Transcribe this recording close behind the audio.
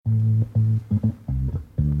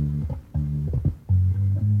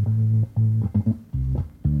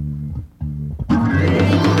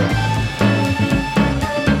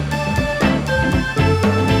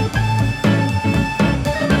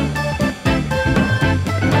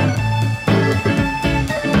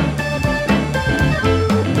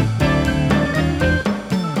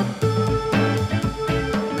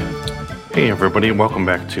everybody. Welcome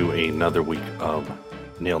back to another week of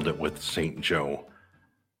Nailed It with St. Joe.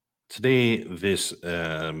 Today, this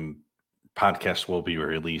podcast will be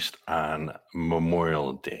released on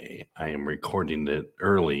Memorial Day. I am recording it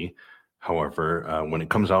early. However, when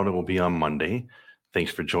it comes out, it will be on Monday.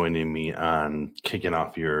 Thanks for joining me on kicking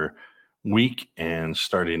off your week and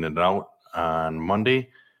starting it out on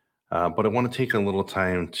Monday. But I want to take a little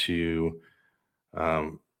time to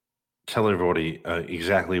um, tell everybody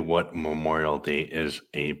exactly what Memorial Day is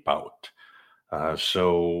about.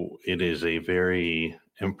 So it is a very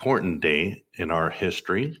important day in our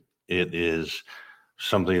history. It is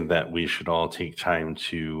something that we should all take time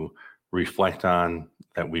to reflect on,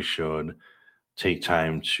 that we should take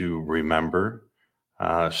time to remember.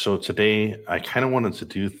 So today, I kind of wanted to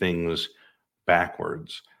do things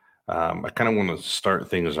backwards. I kind of want to start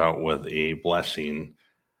things out with a blessing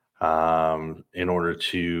in order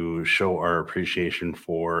to show our appreciation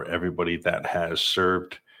for everybody that has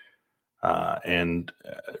served and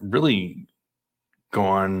really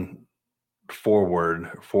gone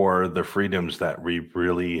forward for the freedoms that we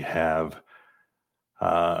really have,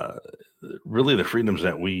 uh, really the freedoms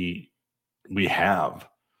that we have,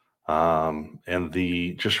 and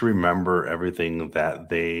the just remember everything that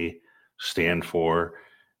they stand for,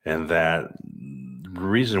 and that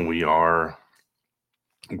reason we are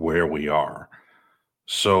where we are.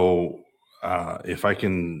 So, if I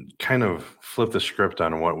can kind of flip the script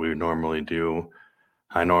on what we normally do,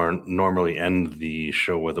 I normally end the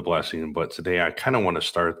show with a blessing, but today I kind of want to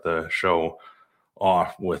start the show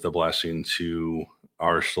off with a blessing to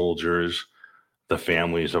our soldiers, the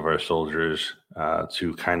families of our soldiers,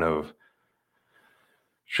 to kind of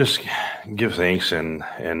just give thanks and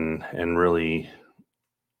really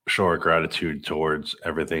show our gratitude towards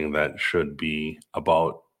everything that should be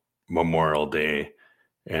about Memorial Day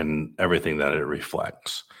and everything that it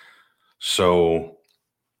reflects. So,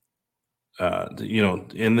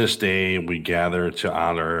 in this day, we gather to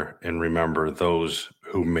honor and remember those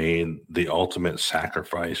who made the ultimate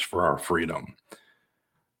sacrifice for our freedom.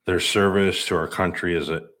 Their service to our country is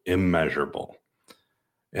immeasurable,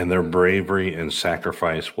 and their bravery and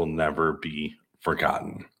sacrifice will never be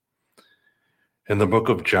forgotten. In the book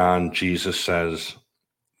of John, Jesus says,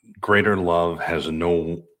 "Greater love has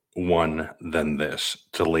no one than this,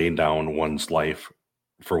 to lay down one's life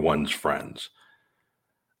for one's friends."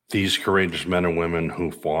 These courageous men and women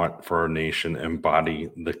who fought for our nation embody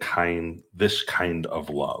this kind of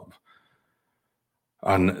love.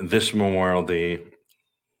 On this Memorial Day,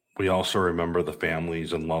 we also remember the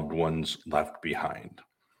families and loved ones left behind.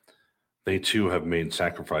 They too have made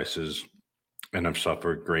sacrifices and have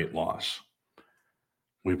suffered great loss.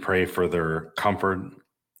 We pray for their comfort,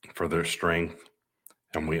 for their strength,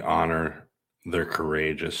 and we honor their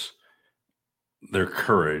courage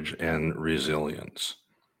and resilience.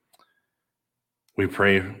 We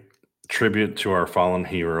pray tribute to our fallen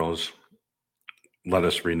heroes. Let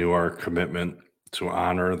us renew our commitment to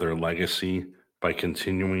honor their legacy by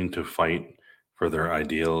continuing to fight for their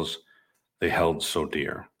ideals they held so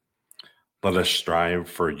dear. Let us strive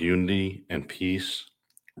for unity and peace,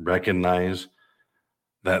 recognize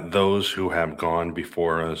that those who have gone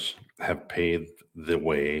before us have paved the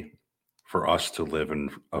way for us to live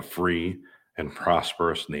in a free and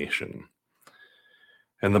prosperous nation.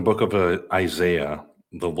 In the book of Isaiah,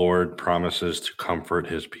 the Lord promises to comfort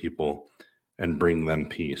his people and bring them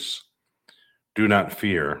peace. "Do not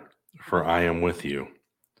fear, for I am with you.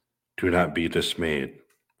 Do not be dismayed,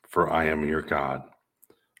 for I am your God.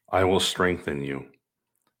 I will strengthen you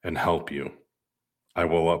and help you. I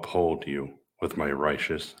will uphold you with my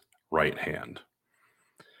righteous right hand."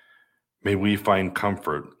 May we find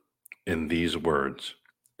comfort in these words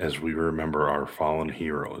as we remember our fallen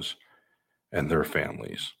heroes and their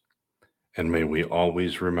families. And may we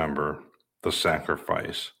always remember the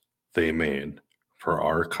sacrifice they made for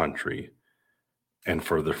our country and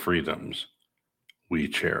for the freedoms we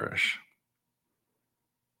cherish.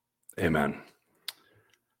 Amen.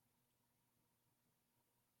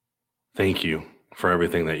 Thank you for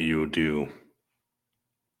everything that you do.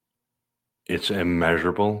 It's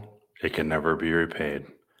immeasurable. It can never be repaid.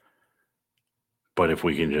 But if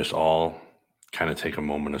we can just all kind of take a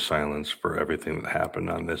moment of silence for everything that happened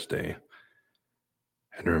on this day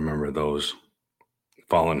and remember those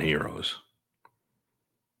fallen heroes.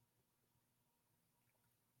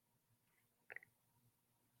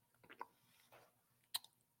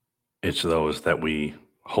 It's those that we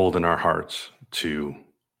hold in our hearts to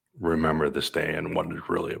remember this day and what it's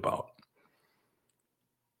really about.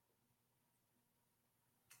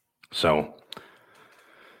 So,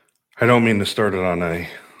 I don't mean to start it on a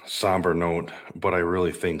somber note, but I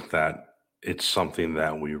really think that it's something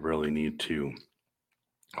that we really need to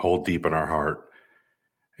hold deep in our heart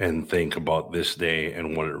and think about this day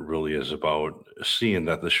and what it really is about, seeing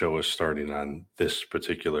that the show is starting on this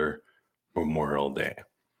particular Memorial Day.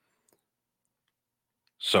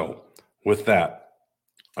 So, with that,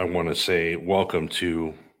 I want to say welcome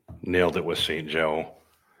to Nailed It with St. Joe.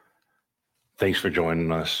 Thanks for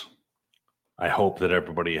joining us. I hope that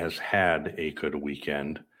everybody has had a good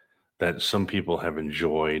weekend, that some people have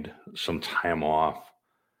enjoyed some time off,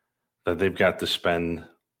 that they've got to spend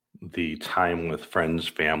the time with friends,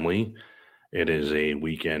 family. It is a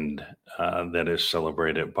weekend that is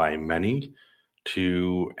celebrated by many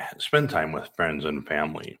to spend time with friends and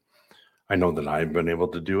family. I know that I've been able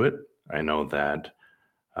to do it. I know that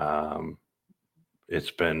um,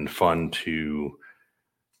 it's been fun to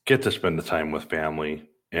get to spend the time with family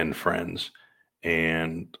and friends.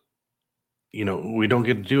 And, we don't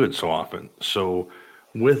get to do it so often. So,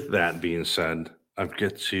 with that being said, I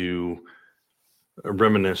get to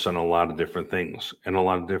reminisce on a lot of different things, and a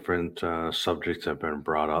lot of different subjects have been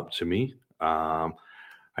brought up to me. I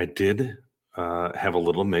did have a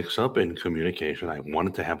little mix up in communication. I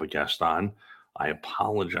wanted to have a guest on. I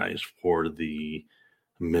apologize for the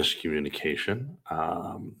miscommunication.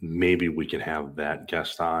 Maybe we can have that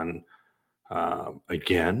guest on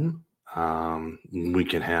again. We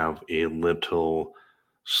can have a little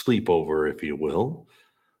sleepover, if you will,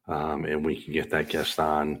 and we can get that guest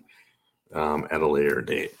on at a later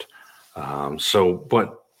date.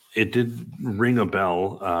 But it did ring a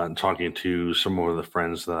bell talking to some of the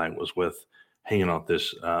friends that I was with, hanging out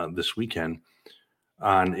this weekend,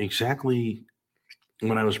 on exactly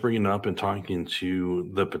when I was bringing up and talking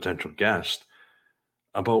to the potential guest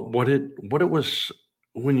about what it was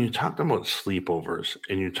when you talked about sleepovers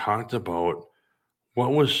and you talked about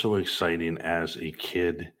what was so exciting as a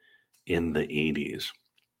kid in the 80s.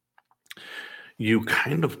 You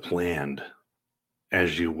kind of planned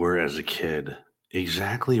as you were as a kid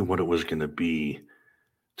exactly what it was going to be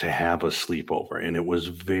to have a sleepover, and it was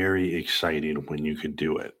very exciting when you could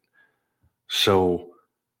do it. So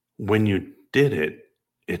when you did it,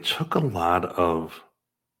 it took a lot of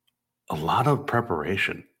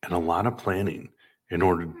preparation and a lot of planning in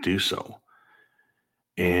order to do so.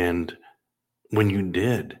 And when you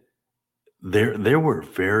did, there were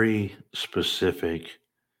very specific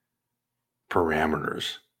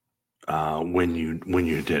parameters when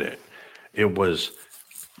you did it. It was,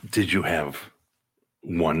 did you have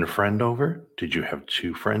one friend over? Did you have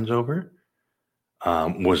two friends over?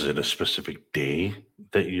 Was it a specific day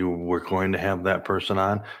that you were going to have that person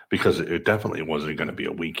on? Because it definitely wasn't going to be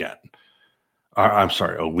a weekend. I'm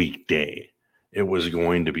sorry, a weekday. It was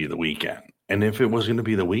going to be the weekend. And if it was going to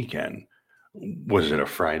be the weekend, was it a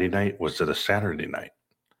Friday night? Was it a Saturday night?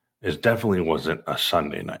 It definitely wasn't a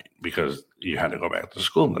Sunday night because you had to go back to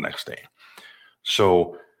school the next day.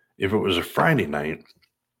 So if it was a Friday night,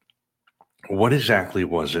 what exactly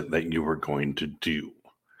was it that you were going to do?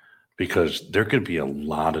 Because there could be a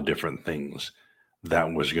lot of different things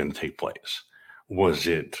that was going to take place. Was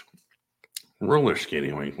it roller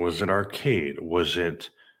skating rink? Was it arcade? Was it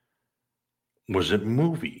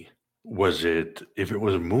movie? Was it, if it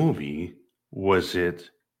was a movie, was it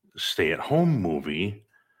stay at home movie,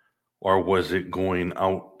 or was it going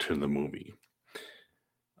out to the movie?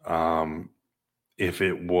 Um, if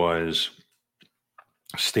it was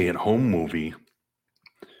stay at home movie,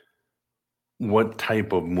 what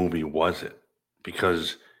type of movie was it?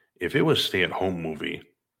 Because if it was stay at home movie,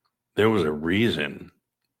 there was a reason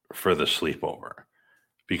for the sleepover.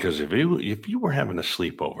 Because if you were having a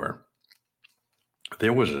sleepover,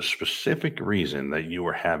 there was a specific reason that you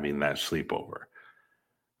were having that sleepover.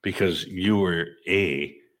 Because you were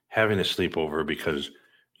having a sleepover because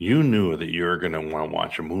you knew that you were going to want to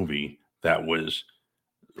watch a movie that was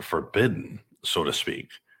forbidden, so to speak.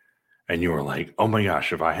 And you were like, oh my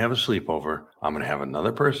gosh, if I have a sleepover, I'm going to have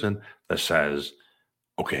another person that says,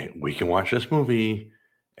 okay, we can watch this movie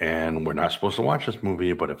and we're not supposed to watch this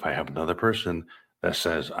movie. But if I have another person that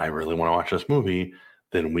says, I really want to watch this movie,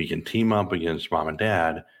 then we can team up against mom and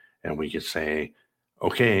dad and we could say,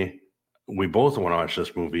 okay, we both want to watch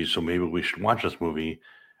this movie. So maybe we should watch this movie.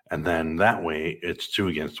 And then that way it's two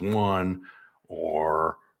against one,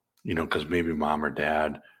 or, because maybe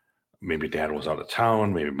dad was out of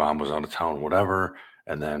town, maybe mom was out of town, whatever.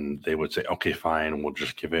 And then they would say, okay, fine, we'll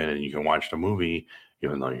just give in and you can watch the movie,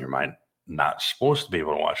 even though you're not supposed to be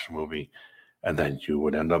able to watch the movie. And then you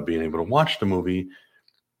would end up being able to watch the movie.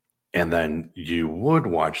 And then you would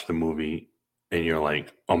watch the movie and you're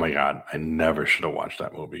like, oh my God, I never should have watched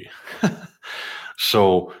that movie.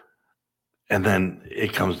 So, and then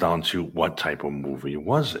it comes down to what type of movie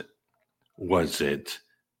was it? Was it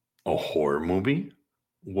a horror movie?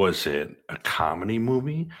 Was it a comedy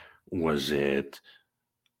movie? Was it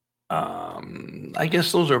I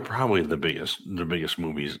guess those are probably the biggest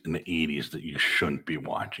movies in the 80s that you shouldn't be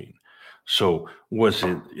watching. So was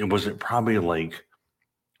it probably like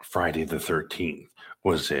Friday the 13th?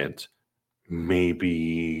 Was it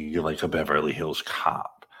maybe like a Beverly Hills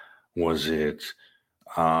Cop? Was it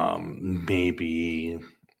maybe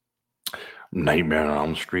Nightmare on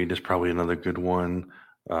Elm Street is probably another good one.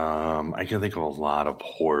 I can think of a lot of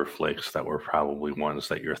horror flicks that were probably ones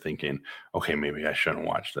that you're thinking, okay, maybe I shouldn't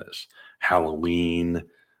watch this. Halloween,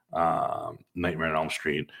 Nightmare on Elm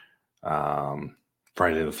Street, um,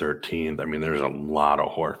 Friday the 13th. I mean, there's a lot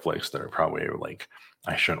of horror flicks that are probably like,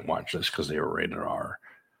 I shouldn't watch this because they were rated R.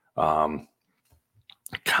 Um,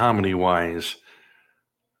 Comedy wise,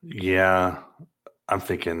 yeah, I'm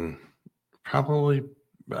thinking probably,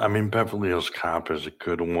 I mean, Beverly Hills Cop is a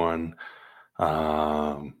good one.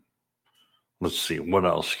 Um, let's see, what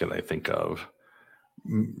else can I think of?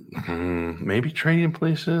 Maybe Trading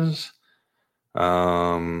Places.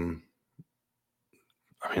 Um,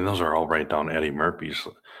 I mean, those are all right down Eddie Murphy's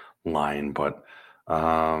line, but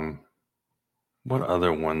um, what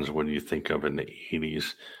other ones would you think of in the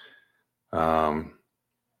 80s? Um,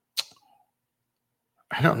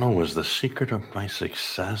 I don't know. Was The Secret of My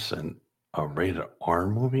Success a rated R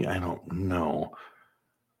movie? I don't know.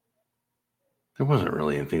 There wasn't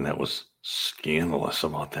really anything that was scandalous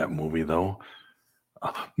about that movie, though.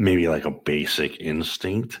 Maybe like a Basic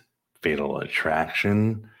Instinct, Fatal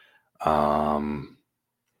Attraction. Um,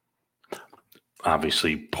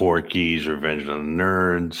 Obviously, Porky's, Revenge of the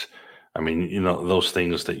Nerds. I mean, those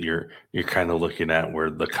things that you're kind of looking at where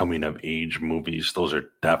the coming of age movies, those are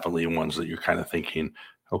definitely ones that you're kind of thinking,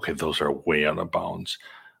 okay, those are way out of bounds.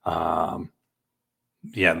 Um,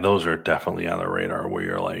 yeah, those are definitely on the radar where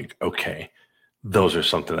you're like, okay, those are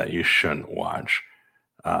something that you shouldn't watch.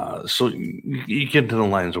 So you get to the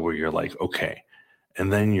lines where you're like, okay,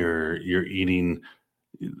 and then you're eating.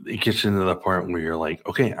 It gets into the part where you're like,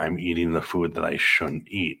 okay, I'm eating the food that I shouldn't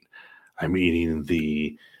eat. I'm eating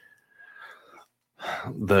the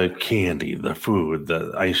candy, the food,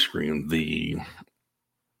 the ice cream, the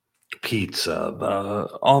pizza, the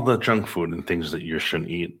all the junk food and things that you shouldn't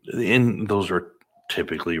eat. And those are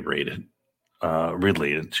typically related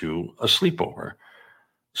to a sleepover.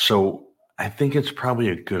 So I think it's probably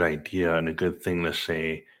a good idea and a good thing to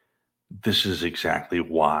say, this is exactly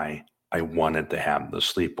why I wanted to have the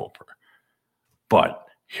sleepover. But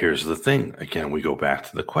here's the thing. Again, we go back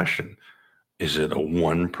to the question. Is it a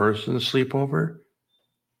one person sleepover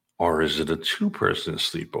or is it a two-person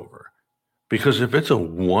sleepover? Because if it's a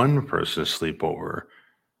one person sleepover,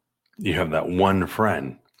 you have that one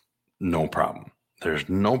friend, no problem. There's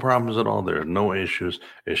no problems at all. There's no issues.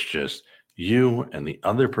 It's just you and the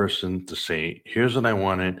other person to say, here's what I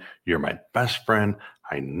wanted. You're my best friend.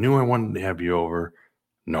 I knew I wanted to have you over.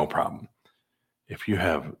 No problem. If you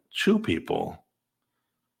have two people,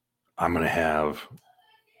 I'm going to have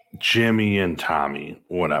Jimmy and Tommy,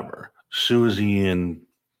 whatever, Susie and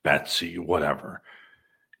Betsy, whatever.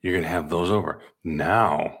 You're going to have those over.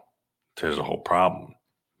 Now there's a whole problem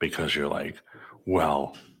because you're like,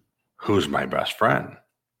 well, who's my best friend?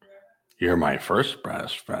 You're my first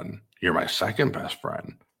best friend. You're my second best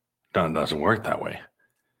friend. Doesn't work that way.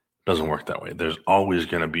 Doesn't work that way. There's always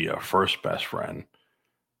going to be a first best friend.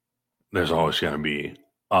 There's always going to be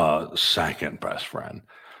a second best friend.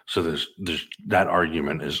 So there's that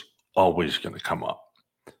argument is always going to come up.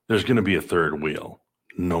 There's going to be a third wheel,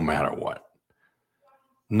 no matter what.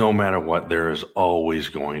 No matter what, there is always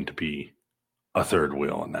going to be a third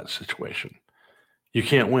wheel in that situation. You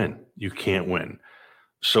can't win. You can't win.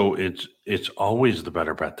 So it's always the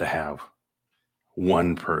better bet to have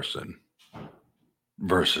one person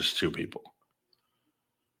versus two people.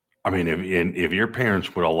 I mean, if your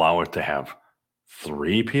parents would allow it to have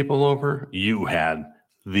three people over, you had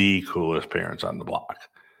the coolest parents on the block.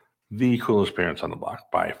 The coolest parents on the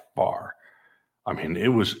block by far. I mean, it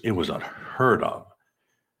was unheard of.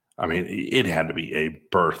 I mean, it had to be a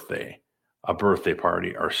birthday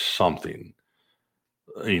party or something,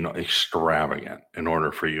 extravagant in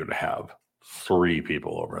order for you to have three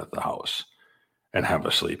people over at the house and have a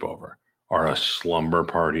sleepover or a slumber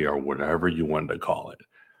party or whatever you wanted to call it.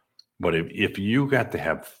 But if you got to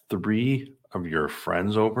have three of your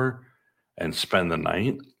friends over and spend the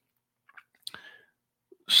night,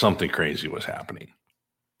 something crazy was happening.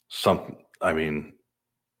 I mean,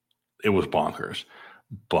 it was bonkers.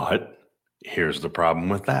 But here's the problem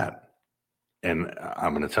with that. And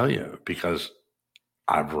I'm going to tell you because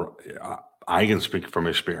I've I can speak from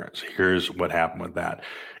experience. Here's what happened with that.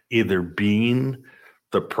 Either being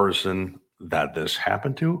the person that this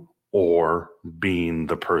happened to or being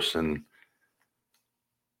the person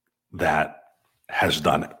that has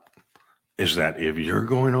done it is that if you're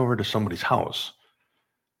going over to somebody's house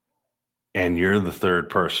and you're the third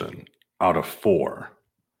person out of four,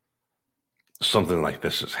 something like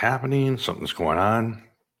this is happening, something's going on.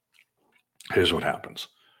 Here's what happens.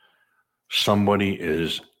 Somebody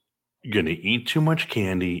is going to eat too much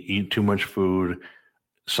candy, eat too much food,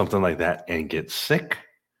 something like that, and get sick.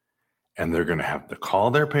 And they're going to have to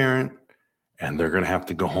call their parent and they're going to have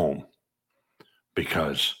to go home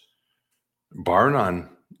because, bar none,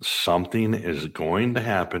 something is going to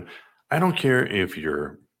happen. I don't care if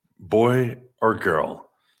you're boy or girl,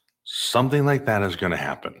 something like that is going to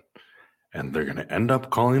happen. And they're going to end up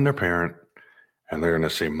calling their parent and they're going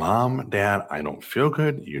to say, Mom, Dad, I don't feel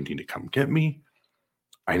good. You need to come get me.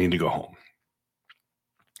 I need to go home.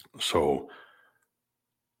 So,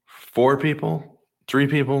 4 people, 3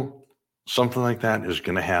 people, something like that is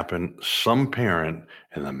going to happen. Some parent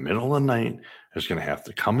in the middle of the night is going to have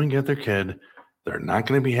to come and get their kid. They're not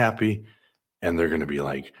going to be happy. And they're going to be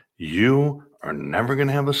like, you are never going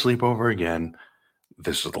to have a sleepover again.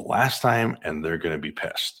 This is the last time. And they're going to be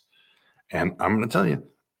pissed. And I'm going to tell you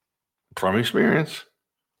from experience,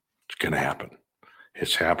 it's going to happen.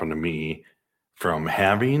 It's happened to me from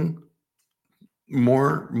having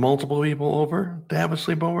multiple people over to have a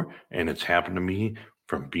sleepover. And it's happened to me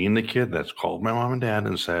from being the kid that's called my mom and dad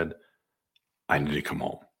and said, I need to come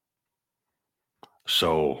home.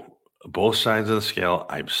 So both sides of the scale,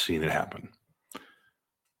 I've seen it happen.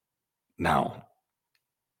 Now,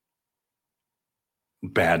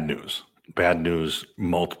 bad news,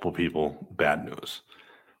 multiple people, bad news.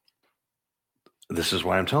 This is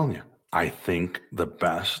why I'm telling you. I think the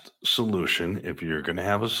best solution, if you're going to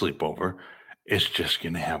have a sleepover, is just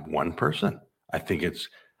going to have one person. I think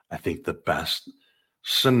the best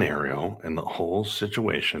scenario in the whole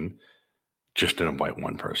situation, just to invite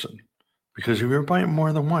one person. Because if you're inviting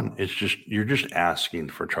more than one, you're just asking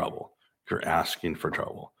for trouble. You're asking for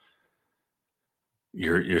trouble.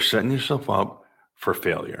 You're setting yourself up for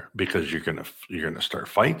failure because you're gonna start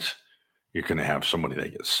fights. You're gonna have somebody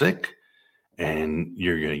that gets sick, and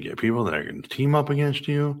you're gonna get people that are gonna team up against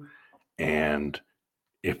you. And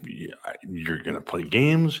if you're gonna play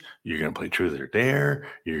games, you're gonna play truth or dare.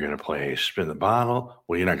 You're gonna play spin the bottle.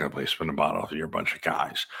 Well, you're not gonna play spin the bottle if you're a bunch of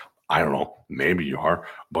guys. I don't know. Maybe you are,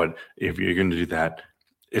 but if you're gonna do that,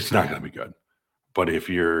 it's not gonna be good. But if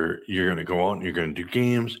you're gonna go out and you're gonna do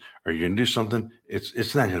games or you're gonna do something,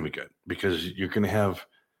 it's not gonna be good because you're gonna have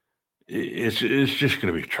it's just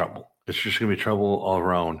gonna be trouble. It's just gonna be trouble all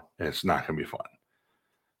around, and it's not gonna be fun.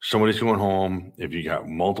 Somebody's going home. If you got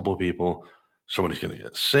multiple people, somebody's gonna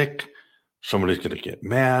get sick, somebody's gonna get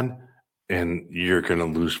mad, and you're gonna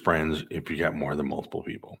lose friends if you got more than multiple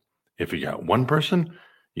people. If you got one person,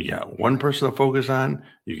 you got one person to focus on.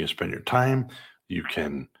 You can spend your time. You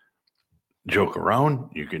can joke around.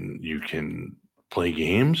 You can play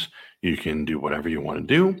games. You can do whatever you want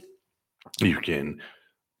to do. You can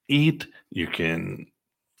eat.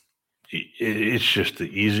 It's just the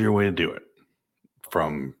easier way to do it.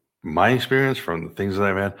 From my experience, from the things that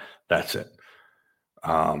I've had, that's it.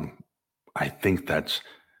 I think that's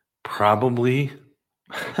probably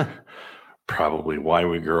probably why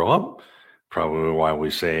we grow up. Probably why we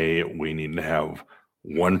say we need to have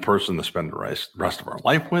one person to spend the rest of our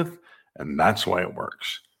life with. And that's why it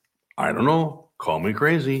works. I don't know. Call me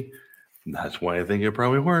crazy. That's why I think it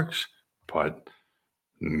probably works. But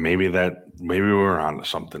maybe we're onto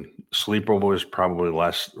something. Sleepover is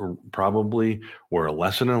probably were a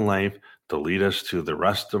lesson in life to lead us to the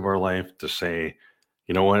rest of our life to say,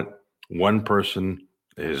 you know what? One person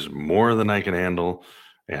is more than I can handle.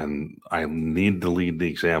 And I need to lead the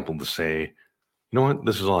example to say, you know what?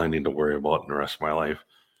 This is all I need to worry about in the rest of my life.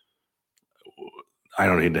 I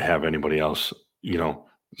don't need to have anybody else,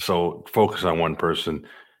 so focus on one person.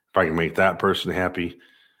 If I can make that person happy,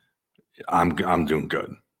 I'm doing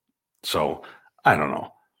good. So I don't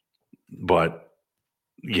know, but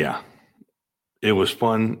yeah, it was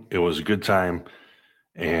fun. It was a good time.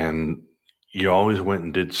 And you always went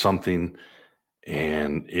and did something,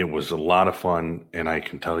 and it was a lot of fun. And I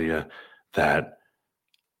can tell you that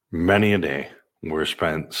many a day were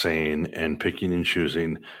spent saying and picking and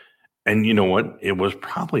choosing. And you know what? It was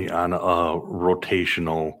probably on a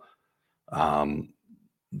rotational,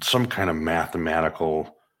 some kind of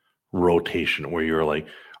mathematical rotation where you're like,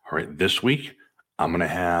 all right, this week I'm going to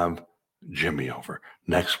have Jimmy over.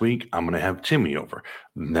 Next week, I'm going to have Timmy over.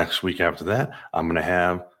 Next week after that, I'm going to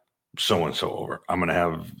have so and so over. I'm going to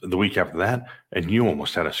have the week after that. And you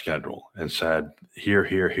almost had a schedule and said, here,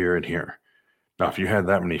 here, here, and here. Now, if you had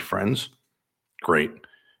that many friends, great.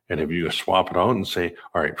 And if you swap it out and say,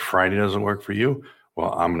 all right, Friday doesn't work for you,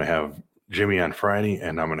 well, I'm going to have Jimmy on Friday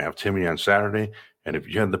and I'm going to have Timmy on Saturday. And if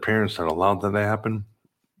you had the parents that allowed that to happen,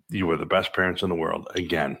 you were the best parents in the world.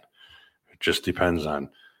 Again, it just depends on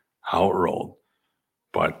how it rolled.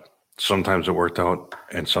 But sometimes it worked out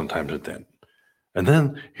and sometimes it didn't. And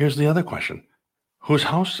then here's the other question. Whose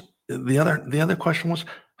house? The other question was,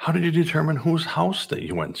 how did you determine whose house that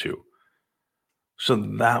you went to? So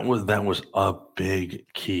that was a big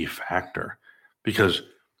key factor because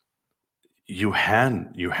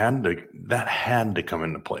that had to come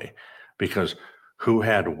into play because who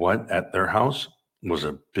had what at their house was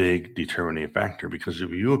a big determining factor because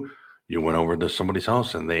if you went over to somebody's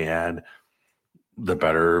house and they had the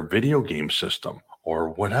better video game system or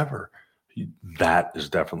whatever, that is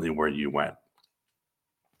definitely where you went.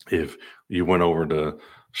 If you went over to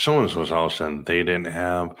so and so's house and they didn't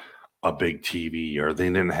have a big TV or they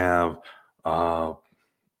didn't have uh,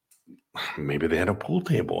 maybe they had a pool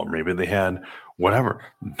table or maybe they had whatever,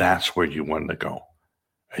 that's where you wanted to go.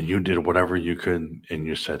 And you did whatever you could and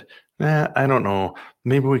you said, nah, I don't know.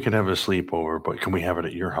 Maybe we could have a sleepover, but can we have it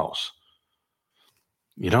at your house?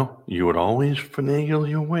 You would always finagle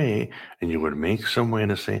your way and you would make some way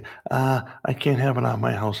to say, I can't have it on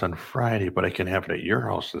my house on Friday, but I can have it at your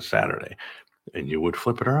house on Saturday. And you would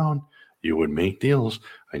flip it around. You would make deals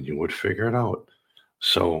and you would figure it out.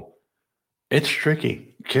 So it's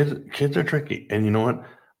tricky. Kids are tricky. And you know what?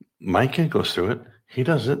 My kid goes through it. He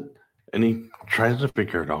does it and he tries to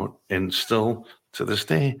figure it out. And still to this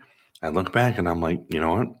day, I look back and I'm like, you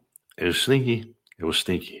know what? It was sneaky. It was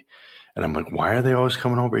sneaky. And I'm like, why are they always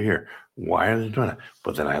coming over here? Why are they doing it?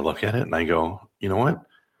 But then I look at it and I go, you know what?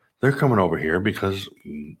 They're coming over here because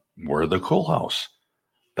we're the cool house.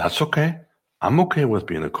 That's okay. I'm okay with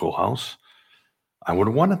being a cool house. I would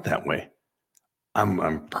want it that way.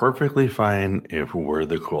 I'm perfectly fine if we're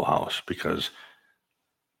the cool house because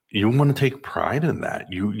you want to take pride in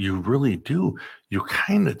that. You really do. You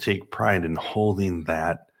kind of take pride in holding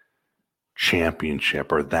that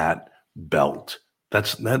championship or that belt.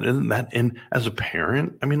 And as a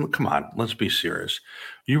parent, I mean, come on, let's be serious.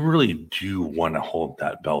 You really do want to hold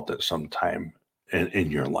that belt at some time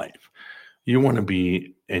in your life. You want to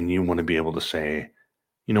be able to say,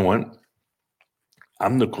 you know what?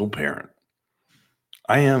 I'm the cool parent.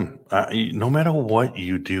 I am. No matter what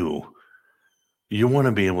you do, you want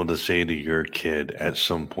to be able to say to your kid at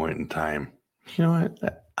some point in time, you know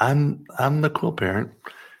what? I'm the cool parent.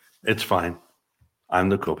 It's fine. I'm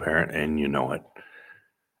the cool parent, and you know it.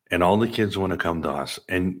 And all the kids want to come to us,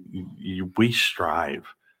 and we strive.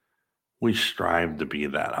 We strive to be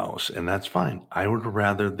that house, and that's fine. I would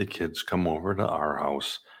rather the kids come over to our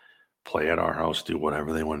house, play at our house, do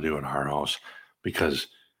whatever they want to do at our house, because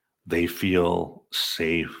they feel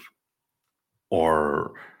safe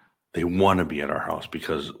or they want to be at our house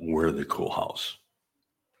because we're the cool house.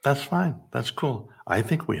 That's fine. That's cool. I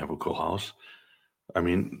think we have a cool house. I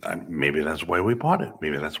mean, maybe that's why we bought it.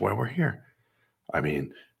 Maybe that's why we're here. I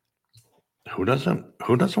mean, who doesn't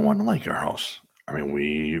want to like our house? I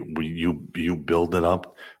mean, you build it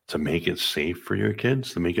up to make it safe for your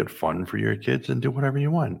kids, to make it fun for your kids, and do whatever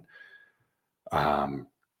you want. Um,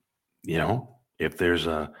 if there's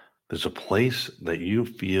a place that you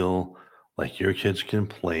feel like your kids can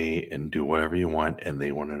play and do whatever you want, and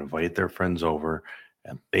they want to invite their friends over,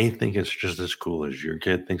 and they think it's just as cool as your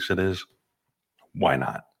kid thinks it is, why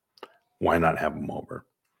not? Why not have them over?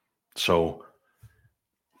 So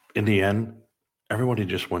in the end, everybody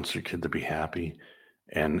just wants their kid to be happy.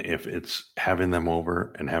 And if it's having them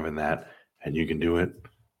over and having that, and you can do it,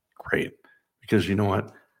 great. Because you know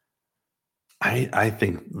what? I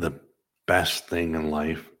think the best thing in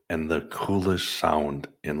life and the coolest sound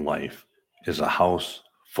in life is a house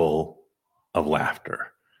full of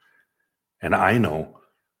laughter. And I know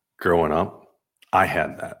growing up, I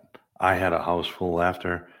had that. I had a house full of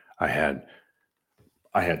laughter. I had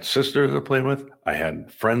I had sisters to play with, I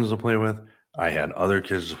had friends to play with, I had other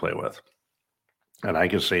kids to play with. And I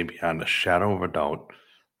can say beyond a shadow of a doubt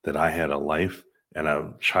that I had a life and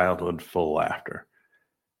a childhood full of laughter.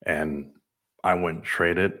 And I wouldn't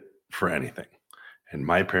trade it for anything. And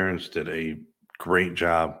my parents did a great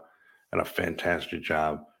job and a fantastic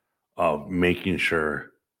job of making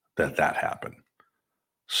sure that that happened.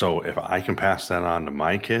 So if I can pass that on to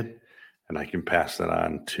my kid and I can pass that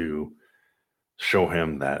on to show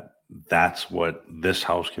him that that's what this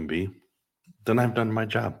house can be, then I've done my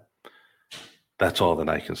job. That's all that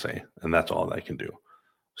I can say. And that's all that I can do.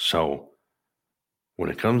 So when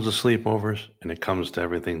it comes to sleepovers and it comes to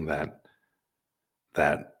everything that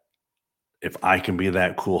if I can be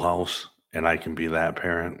that cool house and I can be that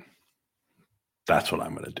parent, that's what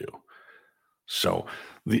I'm going to do. So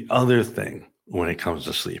the other thing when it comes to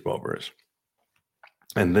sleepovers,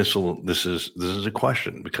 and this is a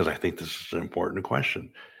question because I think this is an important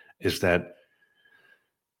question, is that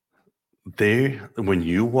when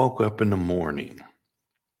you woke up in the morning,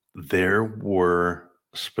 there were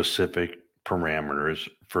specific parameters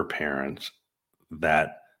for parents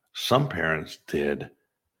that some parents did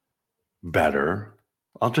better.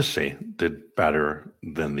 I'll just say did better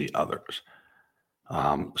than the others.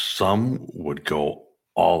 Some would go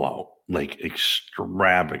all out, like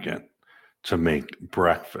extravagant, to make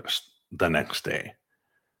breakfast the next day.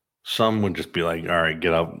 Some would just be like, all right,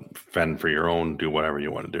 get up, fend for your own, do whatever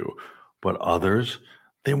you want to do. But others,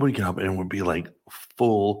 they would get up and it would be like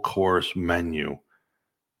full course menu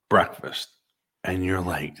breakfast. And you're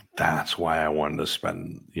like, that's why I wanted to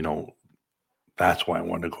spend, that's why I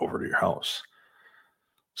wanted to go over to your house.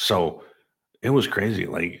 So it was crazy.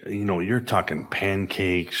 Like, you're talking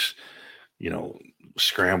pancakes, you know,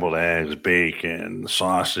 scrambled eggs, bacon,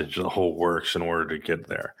 sausage, the whole works in order to get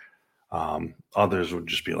there. Others would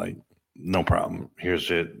just be like, no problem. Here's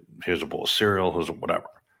it. Here's a bowl of cereal. Here's whatever.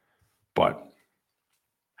 But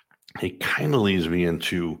it kind of leads me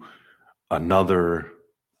into another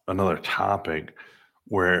topic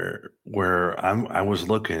where I was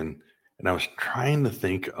looking and I was trying to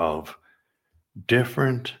think of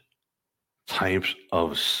different types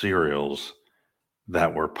of cereals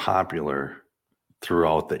that were popular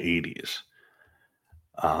throughout the 80s.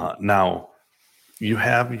 Now, you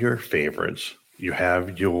have your favorites. You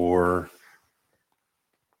have your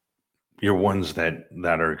ones that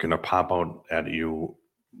are going to pop out at you,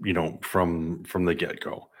 from the get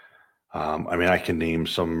go. I mean, I can name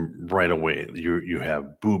some right away. You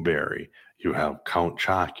have Boo Berry, you have Count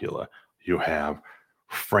Chocula, you have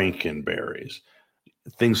Frankenberries,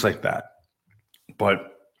 things like that.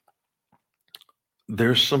 But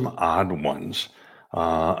there's some odd ones.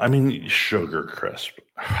 I mean, Sugar Crisp.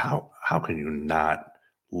 How can you not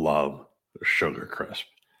love Sugar Crisp?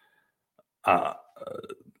 Uh,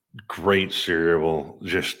 Great cereal.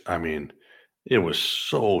 Just, I mean, it was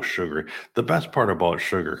so sugary. The best part about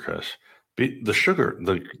Sugar Crisp,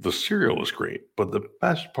 the cereal was great, but the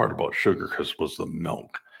best part about Sugar Crisp was the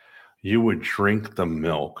milk. You would drink the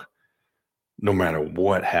milk no matter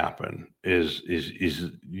what happened. Is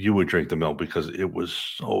you would drink the milk because it was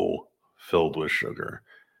so filled with sugar.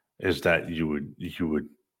 Is that you would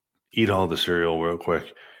eat all the cereal real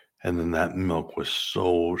quick, and then that milk was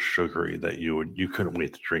so sugary that you couldn't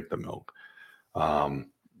wait to drink the milk,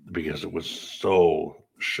 um, because it was so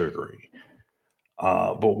sugary.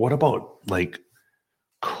 But what about like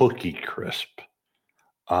Cookie Crisp?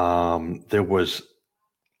 There was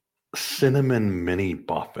cinnamon mini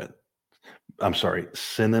buffet. I'm sorry,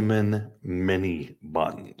 cinnamon mini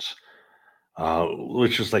buns,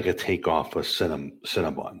 which is like a takeoff of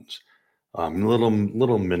Cinnabons. Little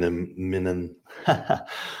little mini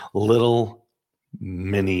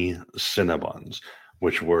Cinnabons,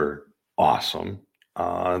 which were awesome.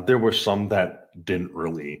 There were some that didn't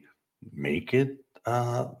really make it,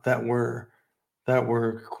 that were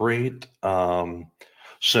great.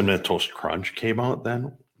 Cinnamon Toast Crunch came out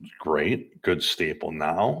then. Great, good staple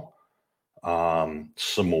now.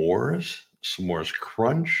 S'mores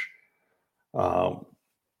Crunch. Uh,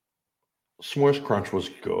 S'mores Crunch was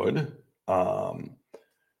good. Um,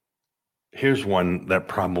 Here's one that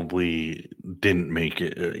probably didn't make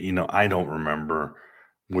it. I don't remember,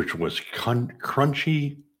 which was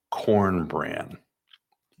Crunchy Corn Bran.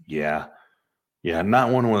 Yeah, yeah, not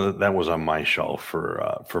one that was on my shelf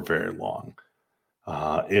for very long,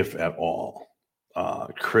 if at all.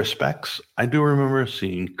 Crispex, I do remember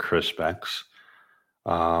seeing Crispex.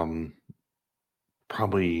 Um,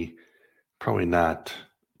 probably probably not.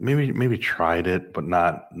 Maybe tried it, but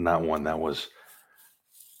not one that was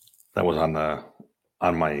on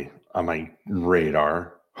my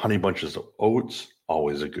radar. Honey Bunches of Oats,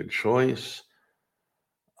 always a good choice.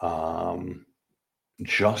 Um,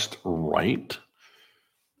 Just Right,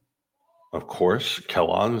 of course.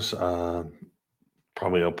 Kellogg's,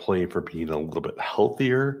 probably a play for being a little bit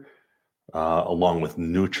healthier, along with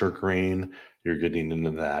Nutri-Grain. You're getting into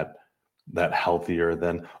that healthier.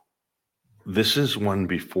 Then this is one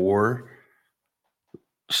before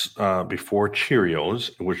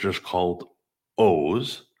Cheerios, which is called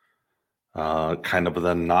O's, kind of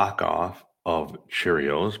the knockoff of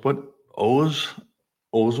Cheerios, but O's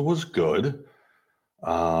was good.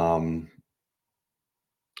 Um,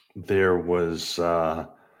 there was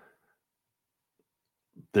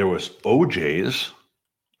There was OJ's,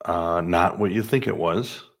 not what you think it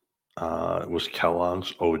was. It was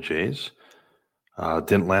Kellogg's OJ's.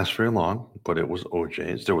 Didn't last very long, but it was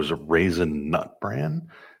OJ's. There was a Raisin Nut brand.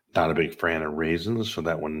 Not a big fan of raisins, so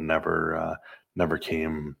that one never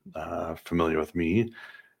came familiar with me.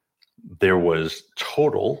 There was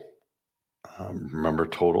Total. Remember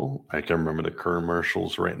Total? I can remember the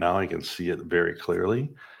commercials right now. I can see it very clearly.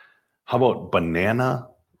 How about Banana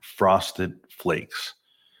Frosted Flakes?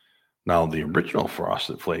 Now, the original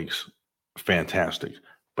Frosted Flakes, fantastic.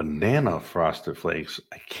 Banana Frosted Flakes,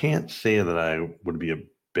 I can't say that I would be a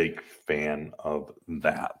big fan of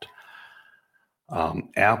that.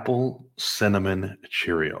 Apple Cinnamon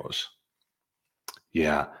Cheerios.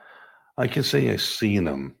 Yeah, I can say I've seen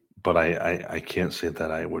them, but I can't say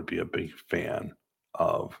that I would be a big fan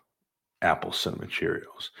of Apple Cinnamon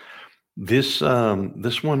Cheerios. This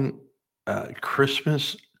one,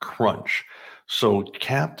 Christmas Crunch. So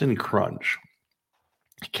Captain Crunch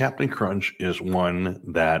is one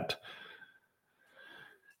that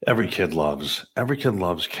every kid loves. Every kid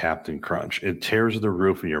loves Captain Crunch. It tears the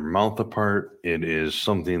roof of your mouth apart. It is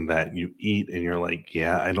something that you eat and you're like,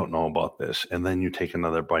 yeah, I don't know about this. And then you take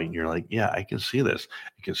another bite and you're like, yeah, I can see this.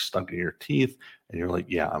 It gets stuck in your teeth and you're like,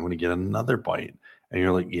 yeah, I'm going to get another bite. And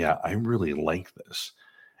you're like, yeah, I really like this.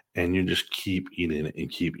 And you just keep eating it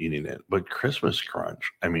and keep eating it. But Christmas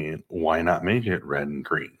Crunch, I mean, why not make it red and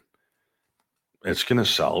green? It's going to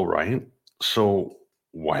sell, right? So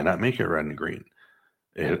why not make it red and green?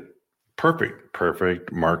 It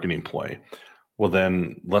perfect marketing play. Well,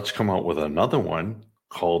 then let's come out with another one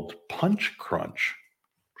called Punch Crunch.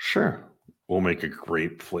 Sure, we'll make a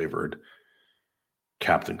grape flavored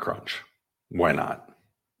Captain Crunch. Why not?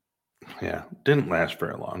 Yeah, didn't last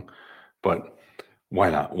very long, but why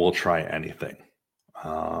not? We'll try anything.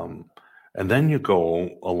 Um, and then you go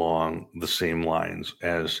along the same lines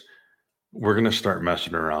as we're going to start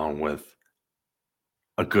messing around with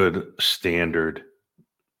a good standard,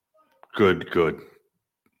 good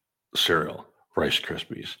cereal, Rice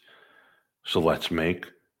Krispies. So let's make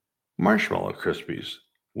Marshmallow Krispies.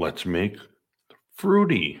 Let's make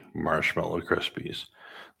fruity Marshmallow Krispies.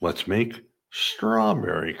 Let's make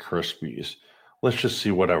Strawberry Krispies. Let's just see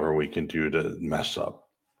whatever we can do to mess up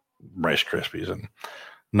Rice Krispies. And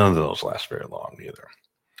none of those last very long either.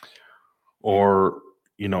 Or,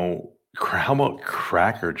 how about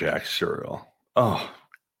Cracker Jack cereal? Oh,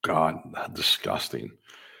 God, disgusting.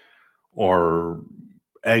 Or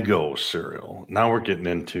Eggo cereal. Now we're getting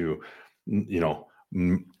into,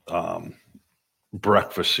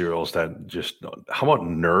 breakfast cereals that just, how about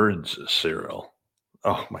Nerds cereal?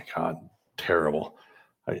 Oh my God, terrible.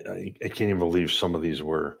 I can't even believe some of these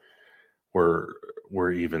were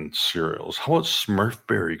were even cereals. How about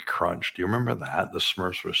Smurfberry Crunch? Do you remember that? The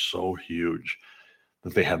Smurfs were so huge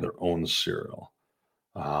that they had their own cereal.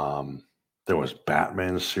 There was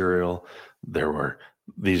Batman cereal.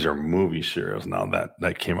 These are movie cereals now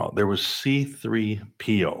that came out. There was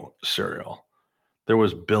C3PO cereal. There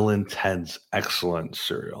was Bill and Ted's Excellent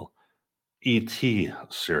cereal, E.T.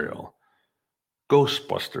 cereal,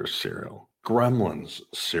 Ghostbusters cereal, Gremlins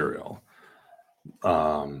cereal,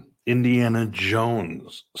 Indiana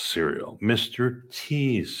Jones cereal, Mr.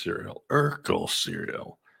 T cereal, Urkel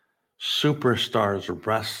cereal, Superstars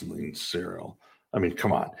Wrestling cereal. I mean,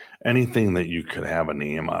 come on. Anything that you could have a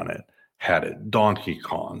name on it had it. Donkey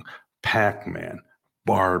Kong, Pac-Man,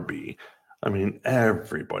 Barbie. I mean,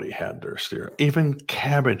 everybody had their cereal. Even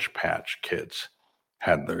Cabbage Patch Kids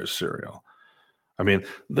had their cereal. I mean,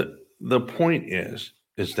 the point is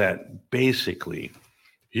that basically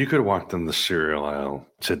you could walk down the cereal aisle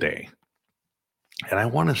today, and I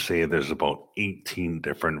want to say there's about 18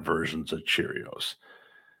 different versions of Cheerios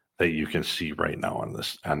that you can see right now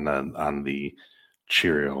on the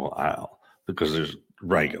Cheerio aisle, because there's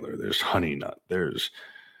regular, there's honey nut, there's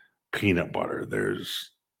peanut butter, there's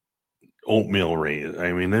oatmeal raisin.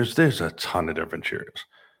 I mean, there's a ton of different Cheerios,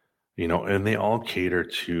 and they all cater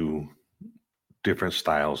to different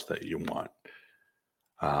styles that you want.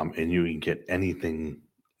 And you can get anything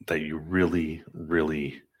that you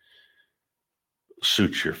really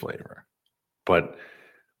suits your flavor. But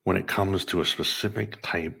when it comes to a specific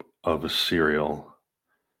type of a cereal,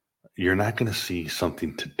 you're not going to see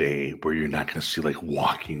something today where you're not going to see like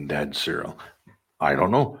Walking Dead cereal. I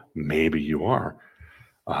don't know. Maybe you are.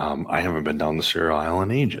 I haven't been down the cereal aisle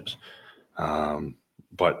in ages.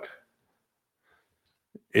 But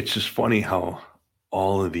it's just funny how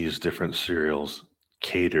all of these different cereals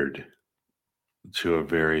catered to a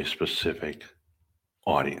very specific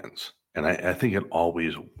audience. And I think it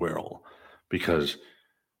always will, because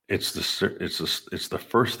it's the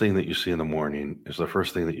first thing that you see in the morning. It's the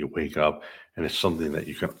first thing that you wake up, and it's something that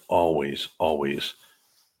you can always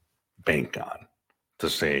bank on to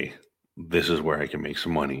say, this is where I can make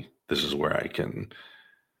some money. This is where I can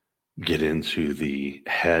get into the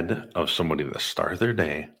head of somebody to start their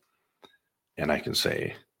day, and I can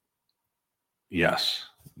say, yes,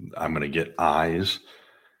 I'm going to get eyeballs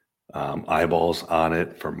on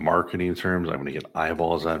it for marketing terms. I'm going to get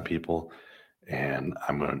eyeballs on people, and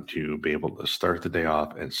I'm going to be able to start the day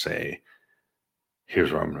off and say,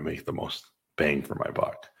 here's where I'm going to make the most bang for my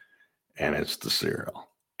buck. And it's the cereal.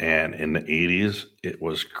 And in the 80s, it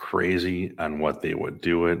was crazy on what they would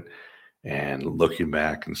do it. And looking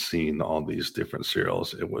back and seeing all these different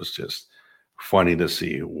cereals, it was just funny to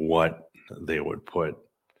see what they would put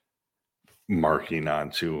marketing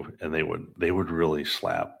onto, and they would really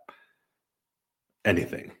slap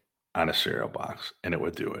anything on a cereal box, and it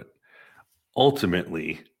would do it.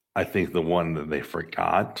 Ultimately, I think the one that they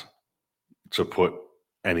forgot to put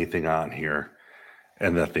anything on here,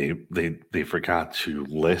 and that they forgot to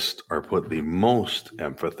list or put the most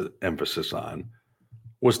emphasis on,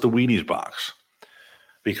 was the Wheaties box.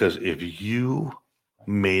 Because if you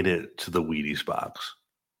made it to the Wheaties box,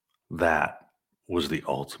 that was the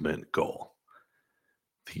ultimate goal.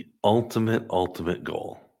 The ultimate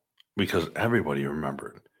goal. Because everybody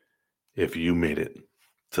remembered if you made it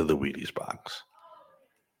to the Wheaties box.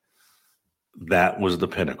 That was the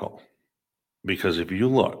pinnacle. Because if you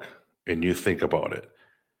look and you think about it,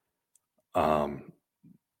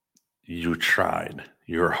 you tried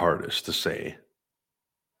your hardest to say,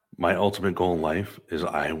 my ultimate goal in life is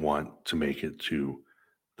I want to make it to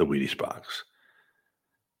the Wheaties box.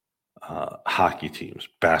 Hockey teams,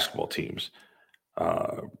 basketball teams,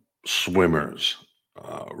 swimmers,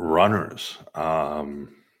 runners,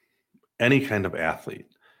 any kind of athlete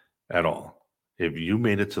at all. If you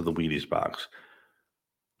made it to the Wheaties box,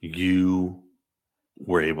 you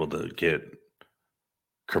were able to get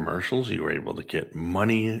commercials, you were able to get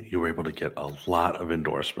money, you were able to get a lot of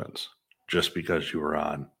endorsements just because you were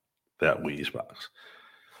on that Wheaties box.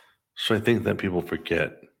 So I think that people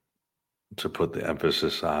forget to put the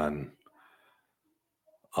emphasis on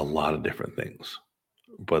a lot of different things,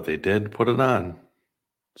 but they did put it on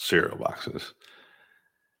cereal boxes.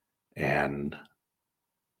 And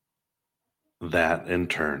that in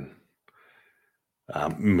turn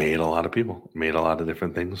made a lot of people, made a lot of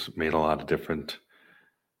different things, made a lot of different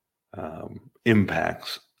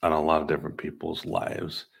impacts on a lot of different people's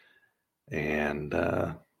lives. And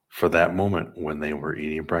for that moment when they were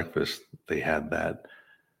eating breakfast, they had that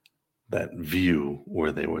view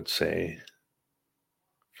where they would say,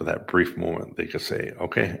 for that brief moment, they could say,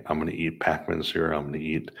 okay, I'm going to eat Pac-Man cereal. I'm going to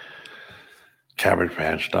eat Cabbage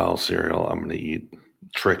Patch Doll cereal. I'm going to eat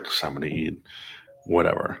Trix. I'm going to eat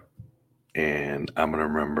whatever. And I'm going to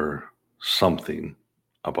remember something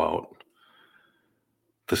about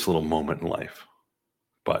this little moment in life.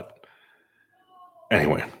 But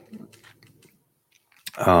anyway,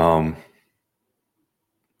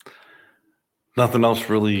 nothing else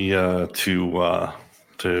really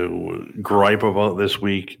to gripe about this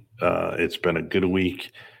week. It's been a good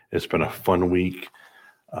week. It's been a fun week.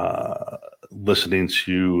 Listening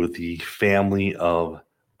to the family of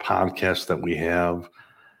podcasts that we have.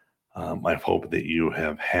 I hope that you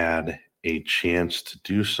have had a chance to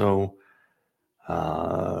do so.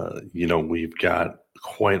 We've got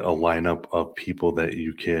quite a lineup of people that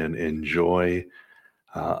you can enjoy.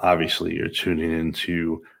 Obviously, you're tuning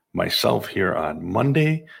into myself here on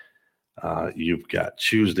Monday. You've got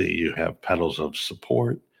Tuesday, you have Pedals of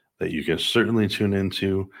Support that you can certainly tune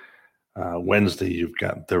into. Wednesday, you've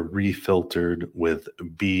got The Refiltered with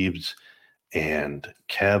Beebs and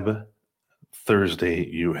Keb. Thursday,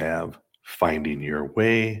 you have Finding Your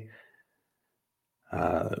Way.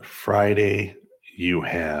 Friday, you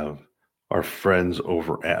have our friends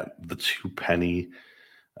over at The Two Penny.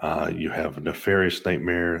 You have Nefarious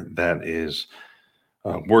Nightmare that is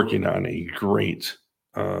working on a great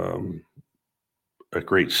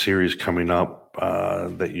series coming up I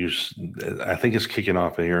think it's kicking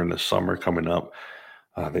off here in the summer coming up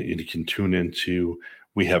that you can tune into.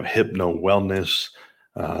 We have Hypno Wellness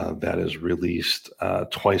that is released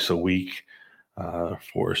twice a week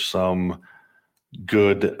for some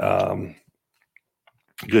good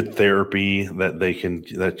therapy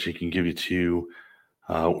that she can give you to.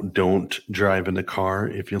 Don't drive in the car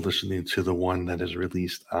if you're listening to the one that is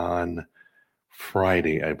released on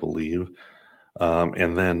Friday, I believe.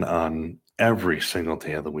 And then on every single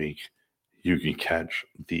day of the week, you can catch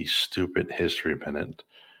the Stupid History Minute,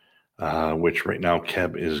 which right now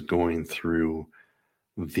Keb is going through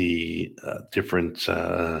the different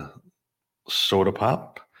soda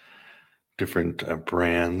pop, different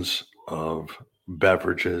brands of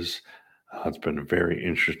beverages. It's been very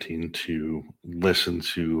interesting to listen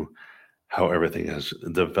to how everything has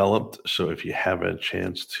developed. So if you have a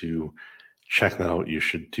chance to check that out, you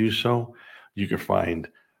should do so. You can find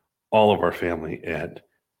all of our family at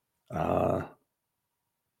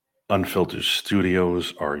Unfiltered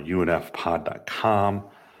Studios or unfpod.com.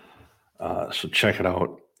 So check it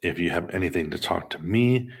out. If you have anything to talk to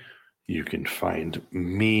me, you can find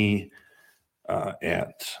me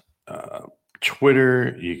at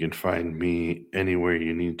Twitter. You can find me anywhere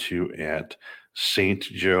you need to at Saint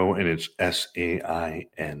Joe, and it's SAINT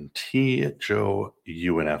Joe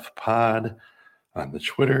UNF Pod on the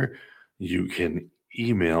Twitter. You can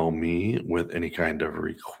email me with any kind of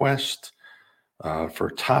request for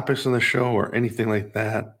topics on the show or anything like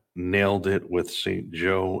that. Nailed it with St.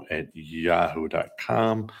 Joe at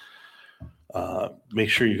yahoo.com. Make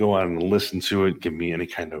sure you go on and listen to it. Give me any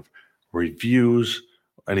kind of reviews,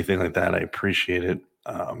 anything like that. I appreciate it.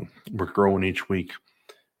 We're growing each week,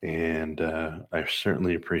 and I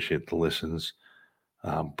certainly appreciate the listens.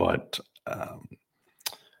 But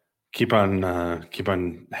keep on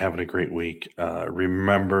having a great week.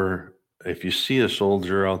 Remember, if you see a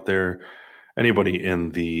soldier out there, anybody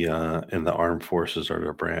in the armed forces or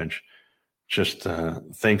the branch, just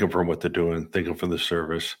thank them for what they're doing. Thank them for the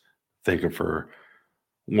service. Thank them for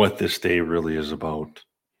what this day really is about,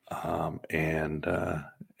 and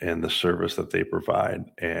the service that they provide,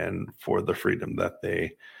 and for the freedom that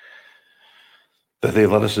they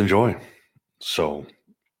let us enjoy. So,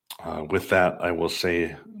 with that, I will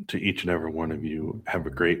say to each and every one of you, have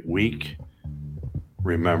a great week.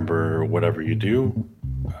 Remember, whatever you do,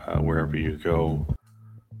 wherever you go,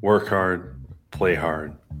 work hard, play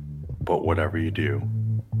hard, but whatever you do,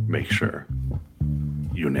 make sure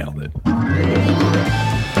you nailed it.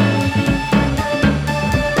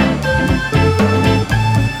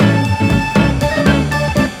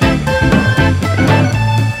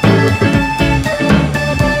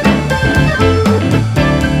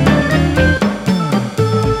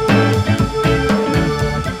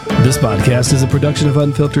 This podcast is a production of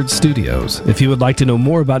Unfiltered Studios. If you would like to know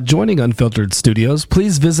more about joining Unfiltered Studios,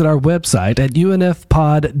 please visit our website at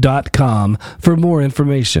unfpod.com for more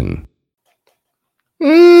information.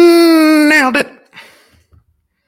 Nailed it.